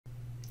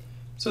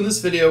So in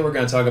this video, we're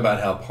going to talk about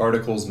how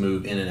particles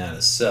move in and out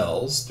of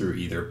cells through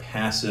either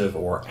passive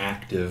or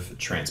active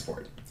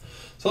transport.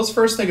 So let's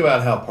first think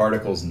about how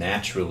particles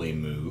naturally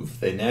move.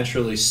 They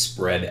naturally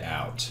spread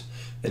out.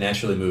 They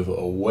naturally move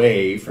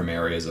away from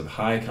areas of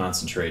high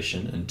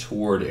concentration and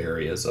toward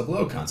areas of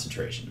low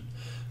concentration.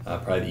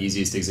 Probably the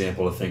easiest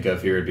example to think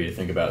of here would be to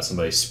think about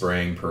somebody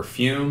spraying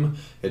perfume.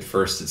 At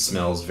first it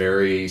smells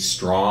very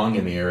strong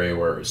in the area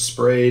where it was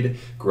sprayed.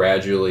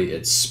 Gradually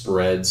it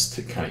spreads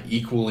to kind of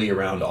equally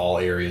around all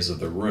areas of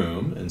the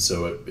room, and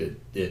so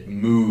it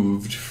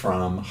moved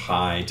from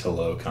high to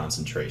low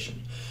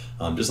concentration.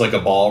 Just like a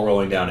ball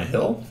rolling down a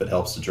hill, if it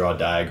helps to draw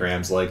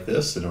diagrams like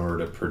this in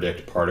order to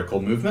predict particle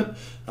movement,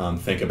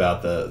 think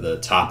about the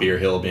top of your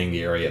hill being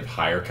the area of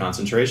higher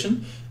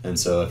concentration. And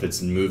so if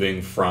it's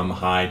moving from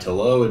high to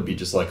low, it'd be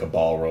just like a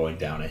ball rolling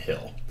down a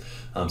hill.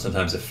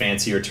 Sometimes a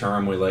fancier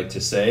term we like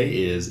to say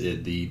is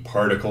the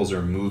particles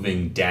are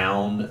moving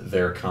down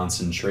their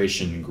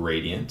concentration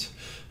gradient.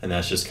 And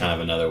that's just kind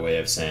of another way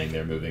of saying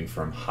they're moving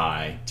from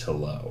high to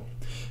low.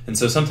 And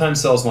so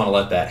sometimes cells want to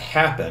let that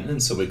happen,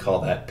 and so we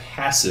call that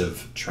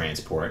passive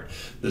transport.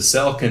 The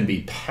cell can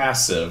be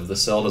passive. The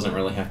cell doesn't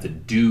really have to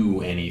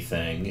do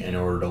anything in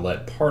order to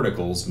let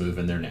particles move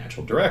in their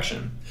natural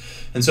direction.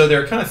 And so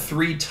there are kind of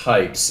three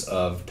types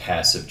of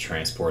passive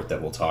transport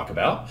that we'll talk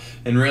about.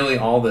 And really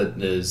all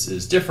that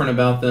is different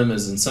about them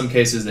is in some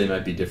cases they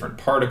might be different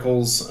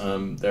particles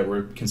that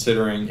we're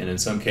considering, and in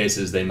some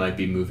cases they might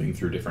be moving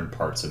through different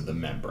parts of the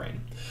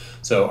membrane.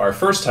 So our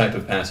first type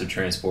of passive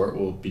transport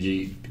will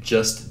be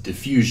just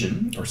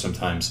diffusion, or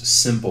sometimes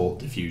simple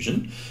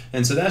diffusion.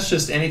 And so that's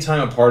just any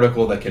time a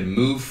particle that can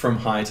move from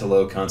high to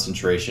low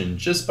concentration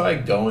just by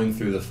going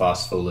through the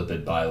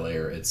phospholipid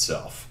bilayer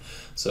itself.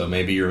 So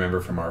maybe you remember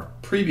from our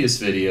previous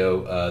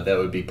video, that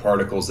would be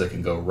particles that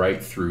can go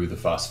right through the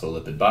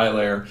phospholipid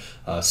bilayer,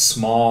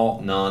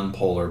 small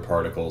non-polar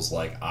particles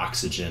like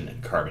oxygen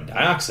and carbon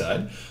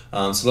dioxide.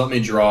 So let me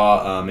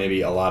draw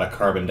maybe a lot of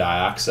carbon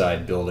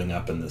dioxide building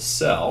up in the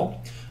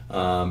cell.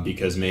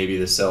 Because maybe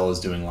the cell is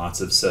doing lots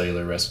of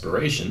cellular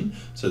respiration,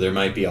 so there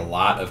might be a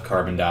lot of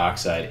carbon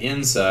dioxide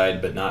inside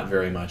but not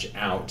very much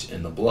out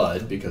in the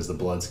blood because the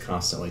blood's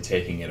constantly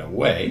taking it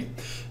away.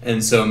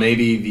 And so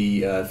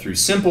maybe through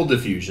simple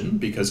diffusion,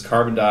 because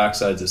carbon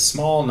dioxide is a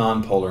small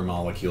nonpolar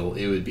molecule,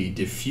 it would be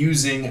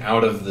diffusing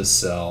out of the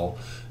cell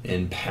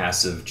in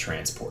passive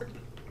transport.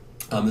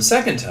 The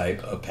second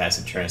type of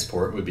passive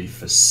transport would be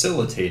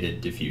facilitated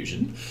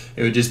diffusion.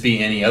 It would just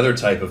be any other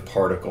type of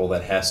particle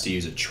that has to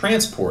use a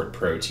transport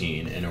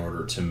protein in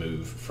order to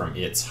move from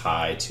its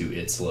high to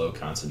its low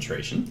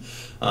concentration.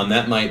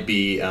 That might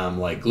be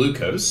like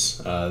glucose,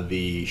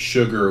 the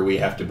sugar we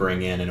have to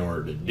bring in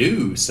order to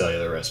do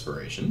cellular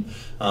respiration.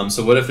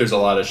 So what if there's a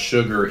lot of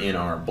sugar in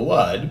our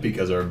blood,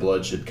 because our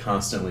blood should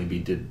constantly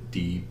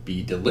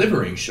be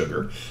delivering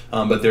sugar,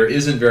 but there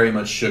isn't very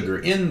much sugar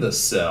in the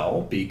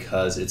cell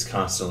because it's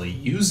constantly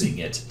using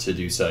it to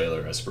do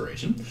cellular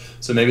respiration.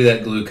 So maybe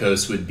that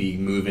glucose would be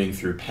moving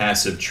through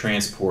passive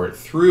transport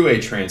through a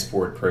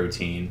transport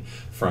protein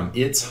from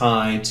its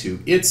high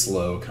to its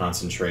low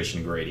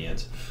concentration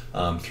gradient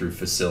through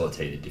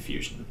facilitated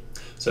diffusion.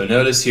 So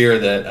notice here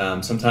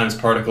that sometimes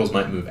particles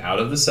might move out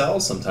of the cell,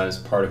 sometimes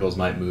particles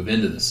might move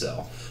into the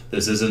cell.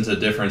 This isn't a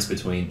difference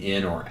between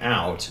in or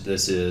out.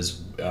 This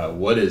is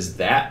what is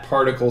that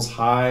particle's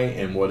high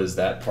and what is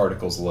that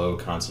particle's low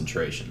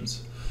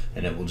concentrations.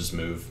 And it will just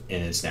move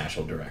in its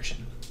natural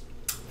direction.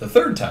 The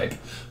third type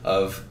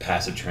of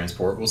passive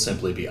transport will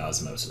simply be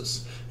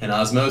osmosis. And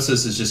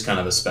osmosis is just kind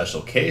of a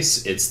special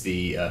case. It's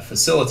the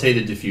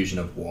facilitated diffusion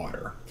of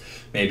water.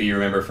 Maybe you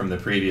remember from the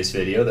previous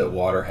video that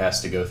water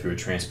has to go through a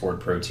transport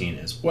protein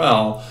as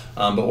well,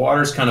 but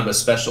water is kind of a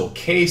special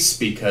case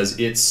because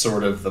it's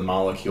sort of the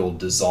molecule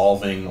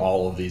dissolving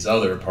all of these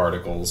other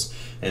particles,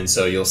 and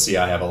so you'll see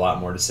I have a lot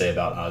more to say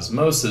about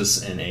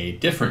osmosis in a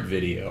different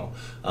video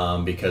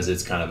because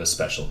it's kind of a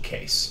special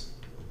case.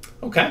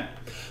 Okay.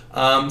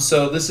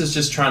 So this is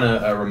just trying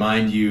to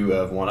remind you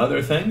of one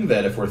other thing,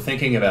 that if we're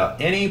thinking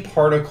about any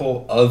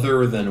particle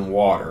other than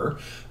water,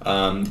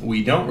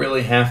 we don't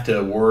really have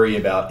to worry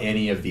about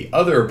any of the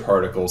other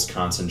particles'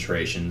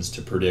 concentrations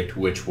to predict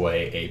which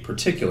way a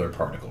particular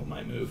particle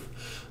might move.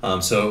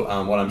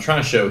 What I'm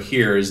trying to show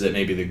here is that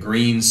maybe the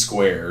green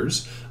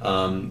squares,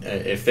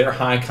 if their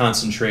high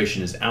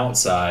concentration is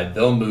outside,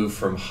 they'll move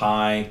from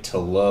high to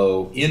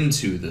low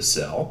into the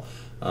cell.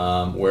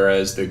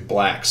 Whereas the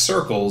black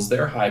circles,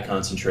 their high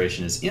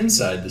concentration is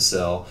inside the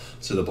cell,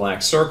 so the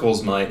black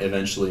circles might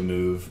eventually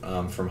move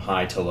from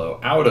high to low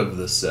out of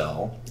the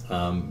cell,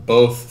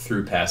 both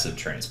through passive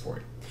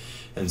transport.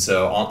 And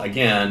so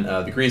again,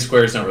 the green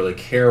squares don't really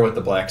care what the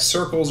black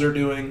circles are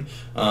doing,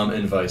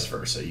 and vice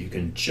versa. You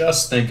can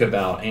just think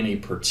about any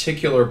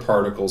particular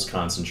particle's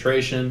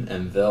concentration,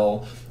 and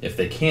they'll, if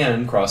they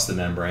can cross the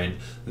membrane,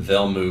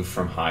 they'll move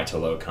from high to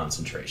low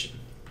concentration.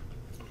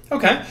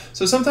 Okay,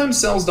 so sometimes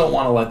cells don't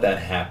want to let that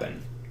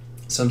happen.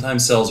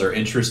 Sometimes cells are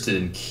interested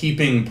in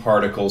keeping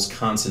particles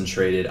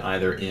concentrated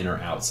either in or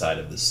outside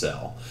of the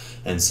cell.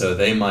 And so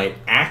they might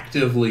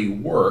actively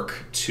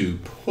work to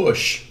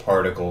push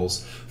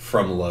particles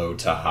from low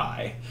to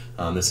high.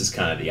 This is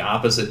kind of the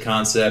opposite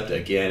concept.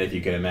 Again, if you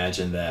can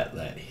imagine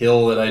that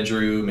hill that I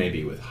drew,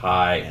 maybe with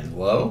high and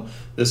low,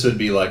 this would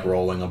be like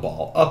rolling a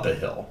ball up a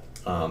hill.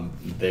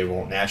 They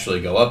won't naturally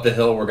go up the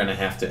hill. We're going to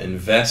have to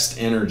invest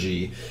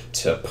energy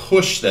to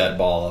push that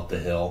ball up the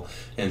hill.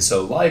 And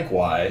so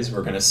likewise,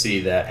 we're going to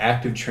see that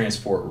active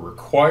transport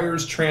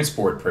requires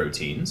transport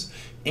proteins,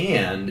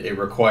 and it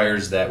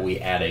requires that we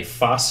add a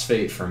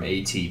phosphate from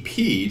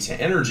ATP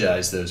to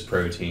energize those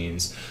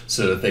proteins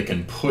so that they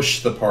can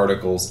push the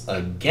particles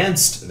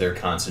against their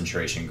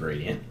concentration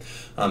gradient.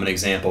 An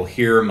example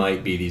here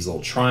might be these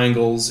little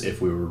triangles. If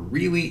we were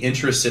really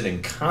interested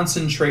in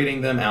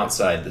concentrating them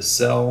outside the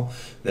cell,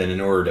 then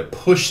in order to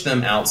push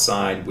them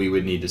outside, we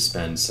would need to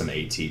spend some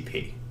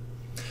ATP.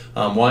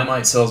 Why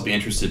might cells be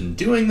interested in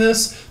doing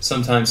this?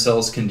 Sometimes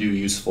cells can do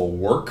useful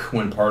work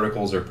when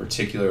particles are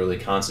particularly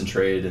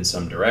concentrated in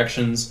some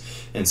directions.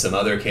 In some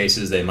other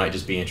cases, they might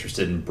just be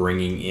interested in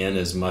bringing in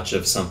as much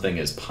of something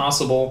as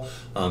possible.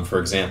 For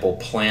example,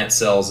 plant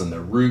cells and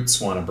the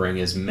roots want to bring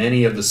as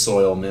many of the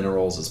soil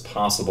minerals as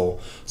possible,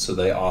 so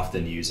they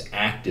often use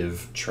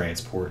active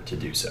transport to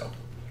do so.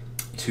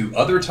 Two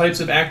other types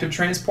of active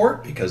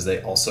transport, because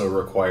they also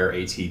require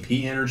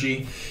ATP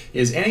energy,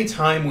 is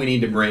anytime we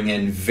need to bring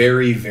in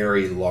very,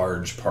 very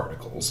large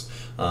particles.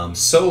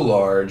 So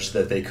large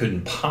that they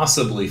couldn't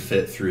possibly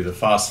fit through the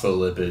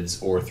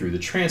phospholipids or through the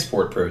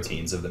transport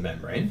proteins of the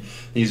membrane.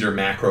 These are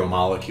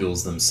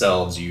macromolecules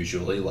themselves,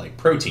 usually, like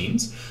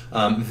proteins.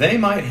 They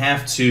might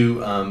have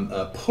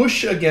to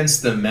push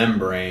against the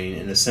membrane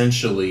and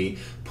essentially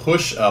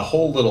push a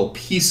whole little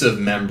piece of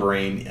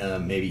membrane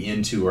maybe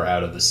into or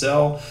out of the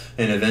cell,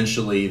 and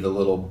eventually the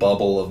little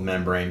bubble of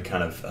membrane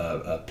kind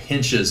of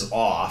pinches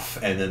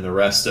off, and then the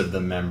rest of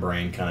the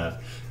membrane kind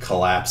of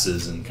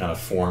collapses and kind of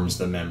forms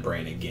the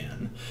membrane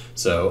again.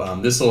 So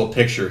this little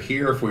picture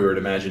here, if we were to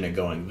imagine it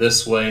going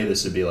this way,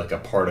 this would be like a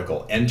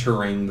particle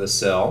entering the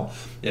cell.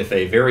 If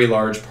a very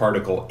large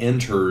particle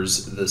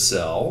enters the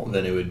cell,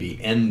 then it would be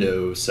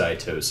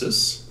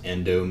endocytosis.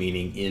 Endo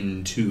meaning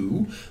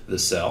into the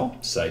cell,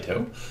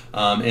 cyto.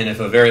 And if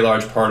a very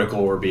large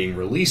particle were being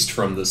released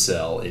from the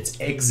cell, it's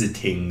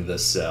exiting the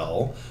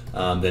cell,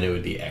 then it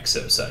would be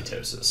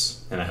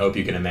exocytosis. And I hope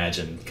you can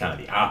imagine kind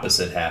of the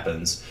opposite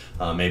happens.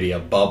 Maybe a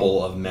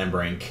bubble of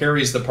membrane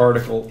carries the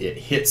particle, it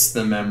hits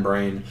the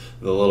membrane,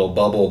 the little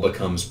bubble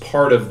becomes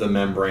part of the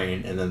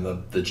membrane, and then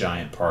the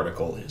giant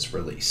particle is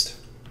released.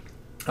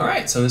 All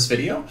right, so in this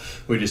video,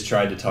 we just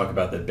tried to talk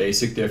about the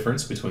basic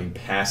difference between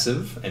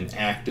passive and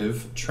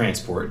active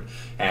transport.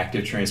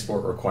 Active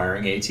transport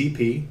requiring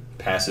ATP,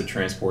 passive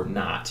transport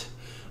not.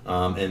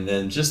 And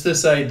then just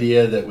this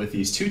idea that with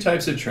these two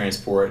types of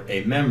transport,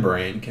 a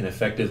membrane can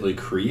effectively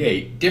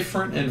create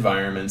different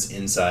environments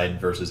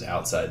inside versus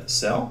outside the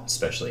cell,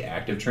 especially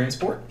active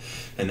transport.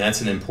 And that's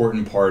an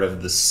important part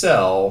of the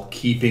cell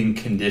keeping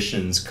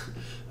conditions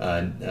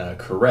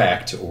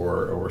correct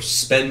or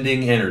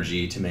spending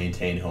energy to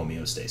maintain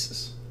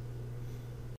homeostasis.